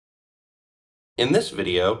In this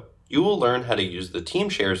video, you will learn how to use the Team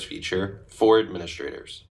Shares feature for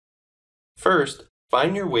administrators. First,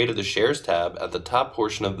 find your way to the Shares tab at the top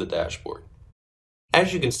portion of the dashboard.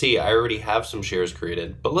 As you can see, I already have some shares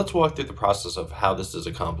created, but let's walk through the process of how this is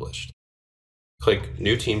accomplished. Click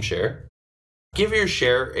New Team Share. Give your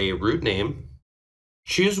share a root name.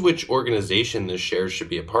 Choose which organization this share should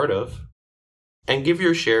be a part of, and give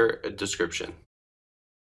your share a description.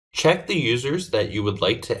 Check the users that you would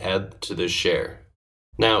like to add to this share.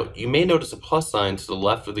 Now, you may notice a plus sign to the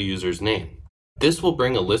left of the user's name. This will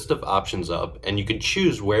bring a list of options up, and you can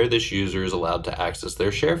choose where this user is allowed to access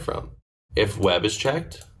their share from. If web is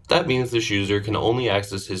checked, that means this user can only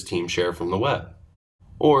access his team share from the web.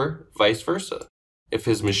 Or vice versa. If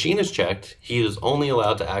his machine is checked, he is only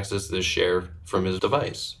allowed to access this share from his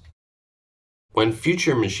device. When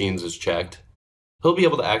future machines is checked, he'll be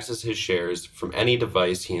able to access his shares from any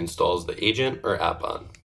device he installs the agent or app on.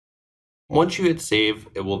 Once you hit save,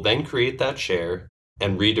 it will then create that share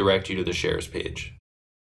and redirect you to the shares page.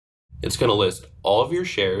 It's going to list all of your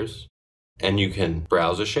shares, and you can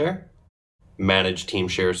browse a share, manage team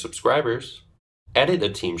share subscribers, edit a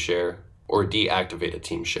team share, or deactivate a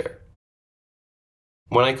team share.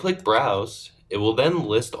 When I click Browse, it will then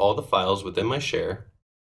list all the files within my share.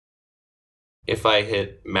 If I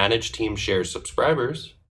hit Manage Team Share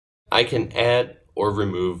Subscribers, I can add or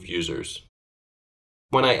remove users.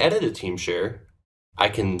 When I edit a team share, I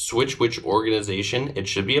can switch which organization it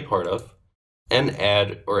should be a part of and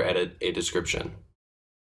add or edit a description.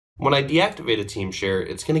 When I deactivate a team share,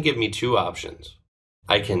 it's going to give me two options.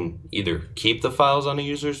 I can either keep the files on a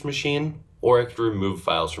user's machine, or I can remove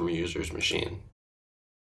files from a user's machine.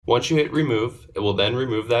 Once you hit remove, it will then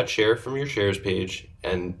remove that share from your shares page,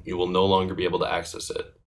 and you will no longer be able to access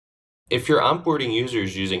it. If you're onboarding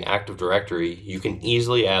users using Active Directory, you can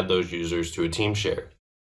easily add those users to a team share.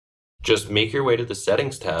 Just make your way to the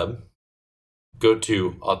Settings tab, go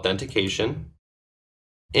to Authentication,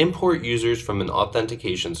 import users from an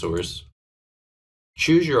authentication source,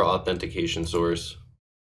 choose your authentication source,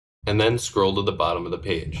 and then scroll to the bottom of the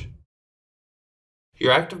page.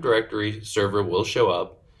 Your Active Directory server will show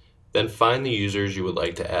up. Then find the users you would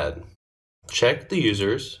like to add. Check the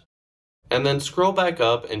users, and then scroll back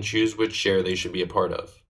up and choose which share they should be a part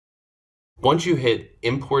of. Once you hit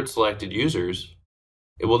Import Selected Users,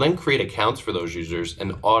 it will then create accounts for those users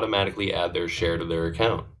and automatically add their share to their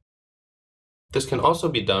account. This can also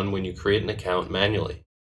be done when you create an account manually.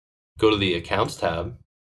 Go to the Accounts tab,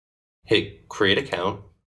 hit Create Account,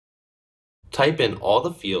 type in all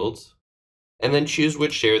the fields, and then choose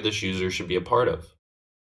which share this user should be a part of.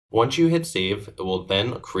 Once you hit save, it will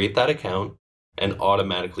then create that account and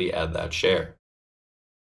automatically add that share.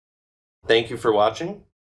 Thank you for watching.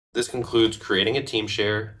 This concludes creating a team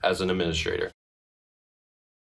share as an administrator.